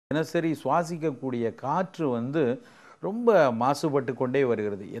தினசரி சுவாசிக்கக்கூடிய காற்று ரொம்ப மாசுபட்டு கொண்டே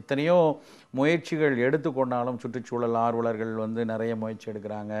வருகிறது. எத்தனையோ முயற்சிகள் எடுத்துக்கொண்டாலும் சுற்றுச்சூழல் ஆர்வலர்கள் நிறைய முயற்சி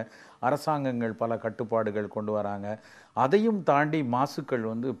எடுக்கிறாங்க. அரசாங்கங்கள் பல கட்டுப்பாடுகள் கொண்டு வராங்க. அதையும் தாண்டி மாசுக்கள்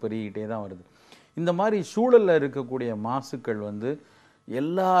பெருகிட்டே தான் வருது. இந்த மாதிரி சூழலில் இருக்கக்கூடிய மாசுக்கள்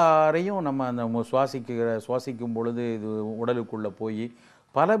எல்லாரையும் நம்ம அந்த சுவாசிக்கும் பொழுது இது உடலுக்குள்ளே போய்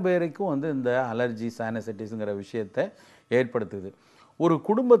பல பேருக்கும் இந்த அலர்ஜி சைனசைட்டிஸுங்கிற விஷயத்தை ஏற்படுத்துது. ஒரு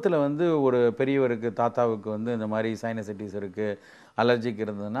குடும்பத்தில் ஒரு பெரியவருக்கு தாத்தாவுக்கு இந்த மாதிரி சைனசைட்டிஸ் இருக்குது, அலர்ஜிக்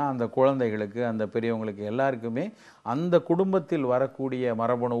இருந்ததுன்னா அந்த குழந்தைகளுக்கு அந்த பெரியவங்களுக்கு எல்லாருக்குமே அந்த குடும்பத்தில் வரக்கூடிய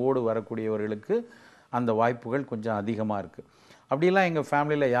மரபணுவோடு வரக்கூடியவர்களுக்கு அந்த வாய்ப்புகள் கொஞ்சம் அதிகமாக இருக்குது. அப்படிலாம் எங்கள்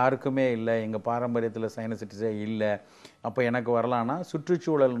ஃபேமிலியில் யாருக்குமே இல்லை, எங்கள் பாரம்பரியத்தில் சைனசைட்டிஸே இல்லை, அப்போ எனக்கு வரலான்னா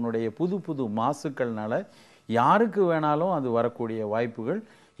சுற்றுச்சூழலினுடைய புது புது மாசுக்கள்னால யாருக்கு வேணாலும் அது வரக்கூடிய வாய்ப்புகள்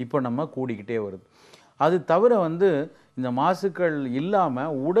இப்போ நம்ம கூடிக்கிட்டே வருது. அது தவிர இந்த மாசுக்கள்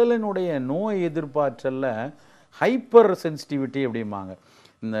இல்லாமல் உடலினுடைய நோய் எதிர்ப்பாற்றலில் ஹைப்பர் சென்சிட்டிவிட்டி அப்படிம்பாங்க.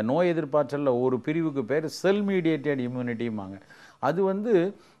 இந்த நோய் எதிர்ப்பாற்றலில் ஒரு பிரிவுக்கு பேர் செல் மீடியேட்டட் இம்யூனிட்டிம்பாங்க. அது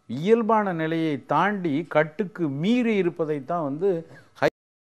இயல்பான நிலையை தாண்டி கட்டுக்கு மீறி இருப்பதைத்தான்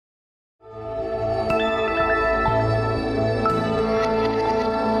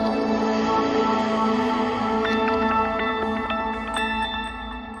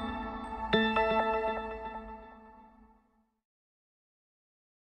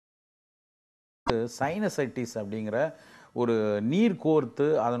சைனசைட்டிஸ் அப்படிங்கிற ஒரு நீர் கோர்த்து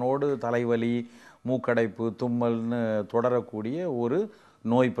அதனோடு தலைவலி, மூக்கடைப்பு, தும்மல்னு தொடரக்கூடிய ஒரு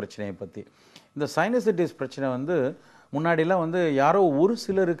நோய் பிரச்சனையை பற்றி. இந்த சைனசைட்டிஸ் பிரச்சனை முன்னாடிலாம் யாரோ ஒரு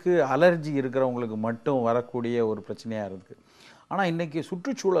சிலருக்கு அலர்ஜி இருக்கிறவங்களுக்கு மட்டும் வரக்கூடிய ஒரு பிரச்சனையாக இருக்குது. ஆனால் இன்றைக்கி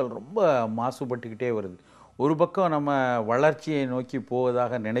சுற்றுச்சூழல் ரொம்ப மாசுபட்டுக்கிட்டே வருது. ஒரு பக்கம் நம்ம வளர்ச்சியை நோக்கி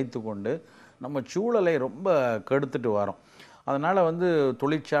போவதாக நினைத்து கொண்டு நம்ம சூழலை ரொம்ப கெடுத்துட்டு வரோம். அதனால்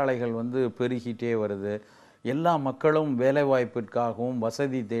தொழிற்சாலைகள் பெருகிட்டே வருது. எல்லா மக்களும் வேலைவாய்ப்பிற்காகவும்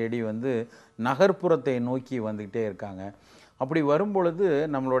வசதி தேடி நகர்ப்புறத்தை நோக்கி வந்துக்கிட்டே இருக்காங்க. அப்படி வரும்பொழுது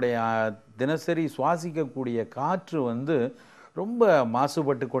நம்மளுடைய தினசரி சுவாசிக்கக்கூடிய காற்று ரொம்ப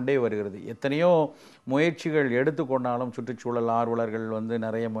மாசுபட்டு கொண்டே வருகிறது. எத்தனையோ முயற்சிகள் எடுத்துக்கொண்டாலும் சுற்றுச்சூழல் ஆர்வலர்கள்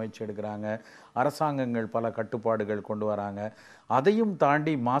நிறைய முயற்சி எடுக்கிறாங்க. அரசாங்கங்கள் பல கட்டுப்பாடுகள் கொண்டு வராங்க. அதையும்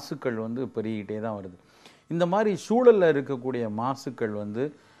தாண்டி மாசுக்கள் பெருகிட்டே தான் வருது. இந்த மாதிரி சூழலில் இருக்கக்கூடிய மாசுக்கள்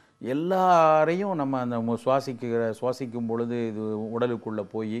எல்லாரையும் நம்ம அந்த சுவாசிக்கும் பொழுது இது உடலுக்குள்ளே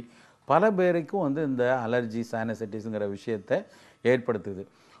போய் பல பேருக்கும் இந்த அலர்ஜி சைனசைட்டிஸுங்கிற விஷயத்தை ஏற்படுத்துது.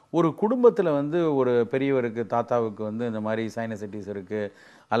 ஒரு குடும்பத்தில் ஒரு பெரியவருக்கு தாத்தாவுக்கு இந்த மாதிரி சைனசைட்டிஸ் இருக்குது,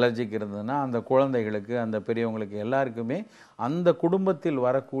 அலர்ஜிக் இருந்ததுன்னா அந்த குழந்தைகளுக்கு அந்த பெரியவங்களுக்கு எல்லாருக்குமே அந்த குடும்பத்தில்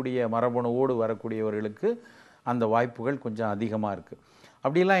வரக்கூடிய மரபணுவோடு வரக்கூடியவர்களுக்கு அந்த வாய்ப்புகள் கொஞ்சம் அதிகமாக இருக்குது.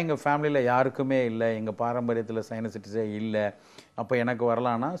 அப்படிலாம் எங்கள் ஃபேமிலியில் யாருக்குமே இல்லை, எங்கள் பாரம்பரியத்தில் சைனசைட்டிஸே இல்லை, அப்போ எனக்கு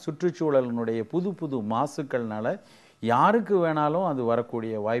வரலான்னா சுற்றுச்சூழலினுடைய புது புது மாசுக்கள்னால யாருக்கு வேணாலும் அது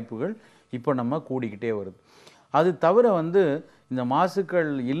வரக்கூடிய வாய்ப்புகள் இப்போ நம்ம கூடிக்கிட்டே வருது. அது தவிர இந்த மாசுக்கள்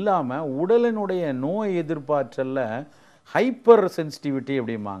இல்லாமல் உடலினுடைய நோய் எதிர்ப்பாற்றலில் ஹைப்பர் சென்சிட்டிவிட்டி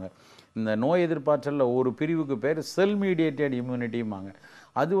அப்படிம்பாங்க. இந்த நோய் எதிர்ப்பாற்றலில் ஒரு பிரிவுக்கு பேர் செல் மீடியேட்டட் இம்யூனிட்டிம்பாங்க.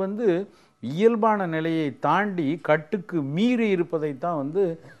 அது இயல்பான நிலையை தாண்டி கட்டுக்கு மீறி இருப்பதைத்தான்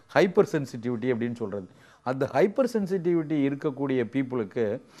ஹைப்பர் சென்சிட்டிவிட்டி அப்படின்னு சொல்கிறது. அந்த ஹைப்பர் சென்சிட்டிவிட்டி இருக்கக்கூடிய பீப்புளுக்கு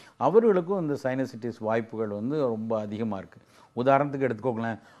அவர்களுக்கும் இந்த சைனசைட்டிஸ் வாய்ப்புகள் ரொம்ப அதிகமாக இருக்குது. உதாரணத்துக்கு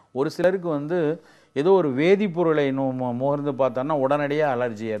எடுத்துக்கோங்களேன், ஒரு சிலருக்கு ஏதோ ஒரு வேதிப்பொருளை முகர்ந்து பார்த்தோன்னா உடனடியாக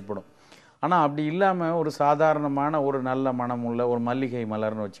அலர்ஜி ஏற்படும். ஆனால் அப்படி இல்லாமல் ஒரு சாதாரணமான ஒரு நல்ல மனம் உள்ள ஒரு மல்லிகை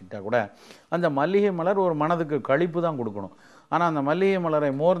மலர்னு வச்சுக்கிட்டா கூட அந்த மல்லிகை மலர் ஒரு மனதுக்கு களிப்பு தான் கொடுக்கணும். ஆனால் அந்த மல்லிகை மலரை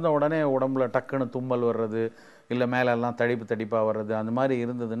மோர்ந்த உடனே உடம்புல டக்குன்னு தும்மல் வர்றது, இல்லை மேலெல்லாம் தடிப்பாக வர்றது, அந்த மாதிரி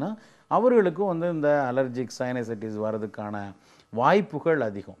இருந்ததுன்னா அவர்களுக்கும் இந்த அலர்ஜிக் சைனசைட்டிஸ் வர்றதுக்கான வாய்ப்புகள்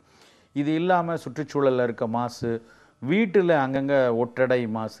அதிகம். இது இல்லாமல் சுற்றுச்சூழலில் இருக்க மாசு, வீட்டில் அங்கங்கே ஒட்டடை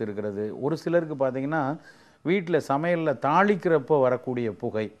மாசு இருக்கிறது. ஒரு சிலருக்கு பார்த்திங்கன்னா வீட்டில் சமையலில் தாளிக்கிறப்போ வரக்கூடிய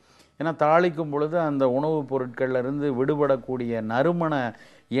புகை, ஏன்னா தாளிக்கும் பொழுது அந்த உணவுப் பொருட்கள்லேருந்து விடுபடக்கூடிய நறுமண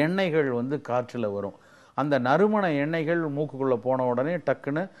எண்ணெய்கள் காற்றில் வரும். அந்த நறுமண எண்ணெய்கள் மூக்குக்குள்ளே போன உடனே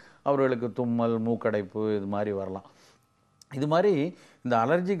டக்குன்னு அவர்களுக்கு தும்மல், மூக்கடைப்பு இது மாதிரி வரலாம். இது மாதிரி இந்த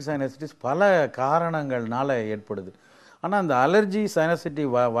அலர்ஜிக் சைனசைட்டிஸ் பல காரணங்கள்னால ஏற்படுது. ஆனால் அந்த அலர்ஜி சைனசைட்டி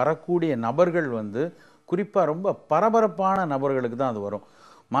வரக்கூடிய நபர்கள் குறிப்பாக ரொம்ப பரபரப்பான நபர்களுக்கு தான் அது வரும்.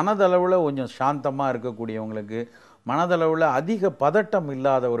 மனதளவில் கொஞ்சம் சாந்தமாக இருக்கக்கூடியவங்களுக்கு, மனதளவில் அதிக பதட்டம்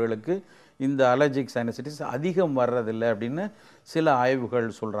இல்லாதவர்களுக்கு இந்த அலர்ஜிக் சைனசைட்டிஸ் அதிகம் வர்றதில்லை அப்படின்னு சில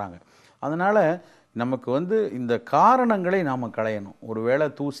ஆய்வுகள் சொல்கிறாங்க. அதனால் நமக்கு இந்த காரணங்களை நாம் களையணும். ஒருவேளை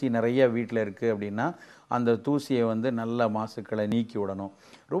தூசி நிறைய வீட்டில் இருக்குது அப்படின்னா அந்த தூசியை நல்ல மாசுக்களை நீக்கி விடணும்.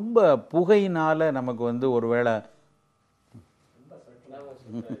 ரொம்ப புகையினால் நமக்கு ஒருவேளை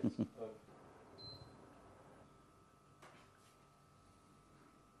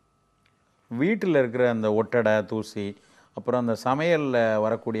வீட்டில் இருக்கிற அந்த ஒட்டடை தூசி, அப்புறம் அந்த சமையலில்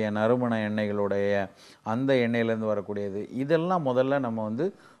வரக்கூடிய நறுமண எண்ணெய்களுடைய அந்த எண்ணெயிலேருந்து வரக்கூடியது, இதெல்லாம் முதல்ல நம்ம வந்து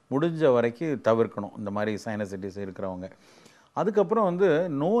முடிஞ்ச வரைக்கும் தவிர்க்கணும், இந்த மாதிரி சைனசைட்டிஸ் இருக்கிறவங்க. அதுக்கப்புறம் வந்து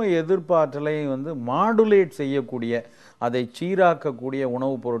நோய் எதிர்ப்பாற்றலை வந்து மாடுலேட் செய்யக்கூடிய, அதை சீராக்கக்கூடிய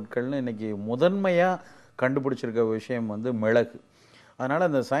உணவுப் பொருட்கள்னு இன்றைக்கி முதன்மையாக கண்டுபிடிச்சிருக்க விஷயம் வந்து மிளகு. அதனால்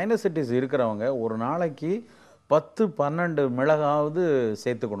அந்த சைனசைட்டிஸ் இருக்கிறவங்க ஒரு நாளைக்கு 10-12 மிளகாவது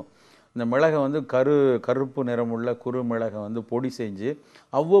சேர்த்துக்கணும். இந்த மிளகை வந்து கருப்பு நிறமுள்ள குறு மிளகை வந்து பொடி செஞ்சு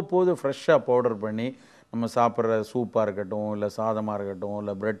அவ்வப்போது ஃப்ரெஷ்ஷாக பவுடர் பண்ணி நம்ம சாப்பிட்ற சூப்பாக இருக்கட்டும், இல்லை சாதமாக இருக்கட்டும்,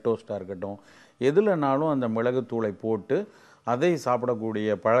 இல்லை பிரெட் டோஸ்ட்டாக இருக்கட்டும், எதுலனாலும் அந்த மிளகுத்தூளை போட்டு அதை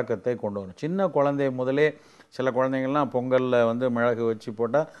சாப்பிடக்கூடிய பழக்கத்தை கொண்டு வரணும். சின்ன குழந்தை முதலே சில குழந்தைங்கள்லாம் பொங்கலில் வந்து மிளகு வச்சு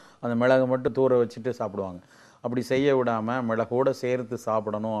போட்டால் அந்த மிளகு மட்டும் தூர வச்சுட்டு சாப்பிடுவாங்க. அப்படி செய்ய விடாமல் மிளகோடு சேர்த்து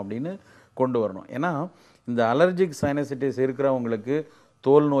சாப்பிடணும் அப்படின்னு கொண்டு வரணும். ஏன்னா இந்த அலர்ஜிக் சைனசைட்டிஸ் இருக்கிறவங்களுக்கு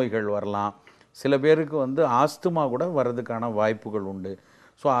தோல் நோய்கள் வரலாம், சில பேருக்கு வந்து ஆஸ்துமா கூட வர்றதுக்கான வாய்ப்புகள் உண்டு.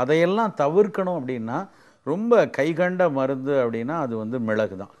 ஸோ அதையெல்லாம் தவிர்க்கணும் அப்படின்னா ரொம்ப கைகண்ட மருந்து அப்படின்னா அது வந்து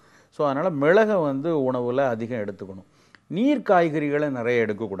மிளகு தான். ஸோ அதனால் மிளகை வந்து உணவில் அதிகம் எடுத்துக்கணும். நீர் காய்கறிகளை நிறைய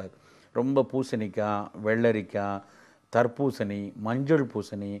எடுக்கக்கூடாது. ரொம்ப பூசணிக்காய், வெள்ளரிக்காய், தர்பூசணி, மஞ்சள்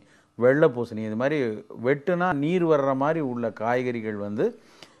பூசணி, வெள்ளை பூசணி, இது மாதிரி வெட்டுனா நீர் வர்ற மாதிரி உள்ள காய்கறிகள் வந்து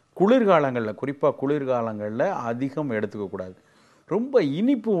குளிர்காலங்களில், குறிப்பாக குளிர்காலங்களில் அதிகம் எடுத்துக்கக்கூடாது. ரொம்ப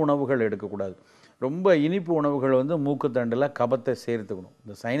இனிப்பு உணவுகள் எடுக்கக்கூடாது. ரொம்ப இனிப்பு உணவுகள் வந்து மூக்குத்தண்டில் கபத்தை சேர்த்துக்கணும்.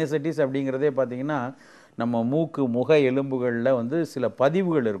 இந்த சைனசைட்டிஸ் அப்படிங்கிறதே பார்த்திங்கன்னா நம்ம முக எலும்புகளில் வந்து சில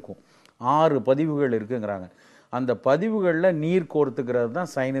பதிவுகள் இருக்கும், 6 பதிவுகள் இருக்குங்கிறாங்க. அந்த பதிவுகளில் நீர் கோர்த்துக்கிறது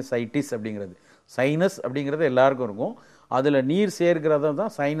தான் சைனசைட்டிஸ் அப்படிங்கிறது. சைனஸ் அப்படிங்கிறது எல்லாருக்கும் இருக்கும், அதில் நீர் சேர்க்கிறது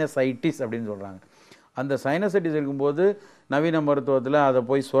தான் சைனசைட்டிஸ் அப்படின்னு சொல்கிறாங்க. அந்த சைனசைட்டிஸ் இருக்கும்போது நவீன மருத்துவத்தில் அதை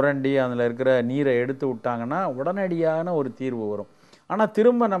போய் சுரண்டி அதில் இருக்கிற நீரை எடுத்து விட்டாங்கன்னா உடனடியான ஒரு தீர்வு வரும். ஆனால்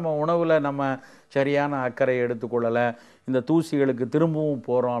திரும்ப நம்ம உணவில் நம்ம சரியான அக்கறை எடுத்துக்கொள்ளலை, இந்த தூசிகளுக்கு திரும்பவும்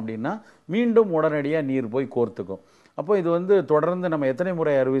போகிறோம் அப்படின்னா மீண்டும் உடனடியாக நீர் போய் கோர்த்துக்கும். அப்போ இது வந்து தொடர்ந்து நம்ம எத்தனை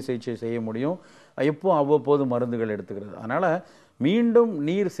முறை அறுவை சிகிச்சை செய்ய முடியும், எப்போ அவ்வப்போது மருந்துகள் எடுத்துக்கிறது. அதனால் மீண்டும்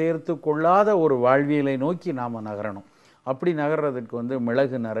நீர் சேர்த்து கொள்ளாத ஒரு வாழ்வியலை நோக்கி நாம் நகரணும். அப்படி நகர்றதுக்கு வந்து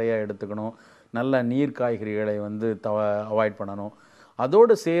மிளகு நிறையா எடுத்துக்கணும், நல்ல நீர் காய்கறிகளை வந்து அவாய்ட் பண்ணணும்.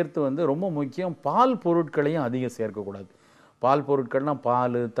 அதோடு சேர்த்து வந்து ரொம்ப முக்கியம், பால் பொருட்களையும் அதிகம் சேர்க்கக்கூடாது. பால் பொருட்கள்னால்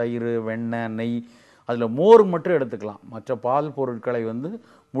பால், தயிர், வெண்ணெய், நெய், அதில் மோர் மட்டும் எடுத்துக்கலாம். மற்ற பால் பொருட்களை வந்து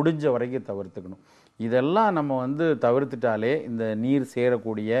முடிஞ்ச வரைக்கும் தவிர்த்துக்கணும். இதெல்லாம் நம்ம வந்து தவிர்த்துட்டாலே இந்த நீர்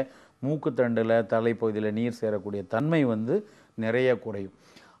சேரக்கூடிய மூக்குத்தண்டில் தலைப்பகுதியில் நீர் சேரக்கூடிய தன்மை வந்து நிறைய குறையும்.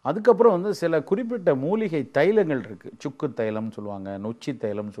 அதுக்கப்புறம் வந்து சில குறிப்பிட்ட மூலிகை தைலங்கள் இருக்குது. சுக்கு தைலம்னு சொல்லுவாங்க, நொச்சி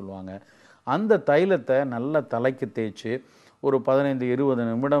தைலம்னு சொல்லுவாங்க. அந்த தைலத்தை நல்லா தலைக்கு தேய்ச்சி ஒரு 15-20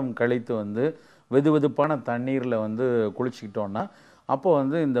 நிமிடம் கழித்து வந்து வெதுவெதுப்பான தண்ணீரில் வந்து குளிச்சுக்கிட்டோன்னா அப்போ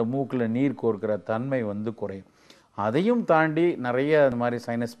வந்து இந்த மூக்கில் நீர் கோர்க்கிற தன்மை வந்து குறையும். அதையும் தாண்டி நிறைய இந்த மாதிரி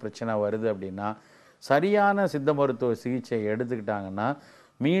சைனஸ் பிரச்சனை வருது அப்படின்னா சரியான சித்த மருத்துவ சிகிச்சை எடுத்துக்கிட்டாங்கன்னா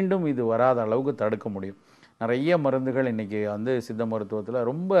மீண்டும் இது வராத அளவுக்கு தடுக்க முடியும். நிறைய மருந்துகள் இன்றைக்கி வந்து சித்த மருத்துவத்தில்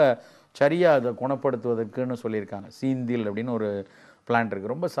ரொம்ப சரியாக அதை குணப்படுத்துவதற்குன்னு சொல்லியிருக்காங்க. சீந்தில் அப்படின்னு ஒரு பிளான்ட்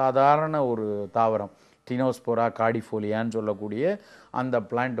இருக்குது, ரொம்ப சாதாரண ஒரு தாவரம், டினோஸ்போரா கார்டிஃபோலியான்னு சொல்லக்கூடிய அந்த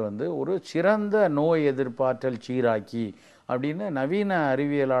பிளான்ட் வந்து ஒரு சிறந்த நோய் எதிர்ப்பாற்றல் சீராக்கி அப்படின்னு நவீன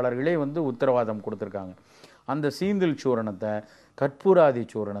அறிவியலாளர்களே வந்து உத்தரவாதம் கொடுத்துருக்காங்க. அந்த சீந்தில் சூரணத்தை, கற்பூராதி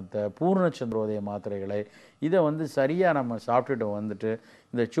சூரணத்தை, பூர்ணச்சந்திரோதய மாத்திரைகளை இதை வந்து சரியாக நம்ம சாப்பிட்டுட்டு வந்துட்டு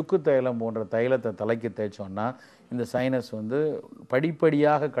இந்த சுக்கு தைலம் போன்ற தைலத்தை தலைக்கு தேய்ச்சோன்னா இந்த சைனஸ் வந்து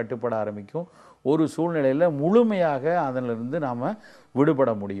படிப்படியாக கட்டுப்பட ஆரம்பிக்கும். ஒரு சூழ்நிலையில் முழுமையாக அதிலிருந்து நாம்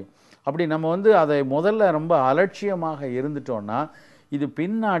விடுபட முடியும். அப்படி நம்ம வந்து அதை முதல்ல ரொம்ப அலட்சியமாக இருந்துட்டோன்னா இது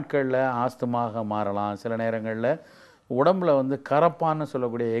பின் நாட்களில் ஆஸ்துமாக மாறலாம். சில நேரங்களில் உடம்பில் வந்து கரப்பான்னு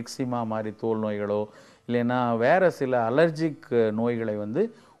சொல்லக்கூடிய எக்ஸிமா மாதிரி தோல் நோய்களோ இல்லைன்னா வேறு சில அலர்ஜிக் நோய்களை வந்து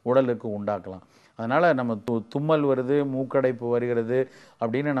உடலுக்கு உண்டாக்கலாம். அதனால் நம்ம தும்மல் வருது, மூக்கடைப்பு வருகிறது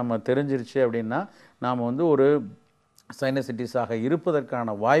அப்படின்னு நம்ம தெரிஞ்சிருச்சு அப்படின்னா நாம் வந்து ஒரு சைனசைட்டிஸாக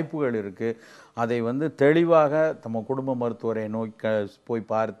இருப்பதற்கான வாய்ப்புகள் இருக்குது. அதை வந்து தெளிவாக நம்ம குடும்ப மருத்துவரை போய்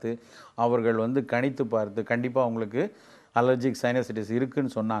பார்த்து அவர்கள் வந்து கணித்து பார்த்து கண்டிப்பாக அவங்களுக்கு அலர்ஜிக் சைனசைட்டிஸ்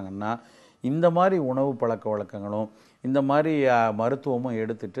இருக்குதுன்னு சொன்னாங்கன்னா இந்த மாதிரி உணவு பழக்க வழக்கங்களும் இந்த மாதிரி மருத்துவமும்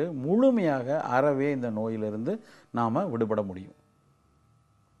எடுத்துட்டு முழுமையாக அறவே இந்த நோயிலிருந்து நாம் விடுபட முடியும்.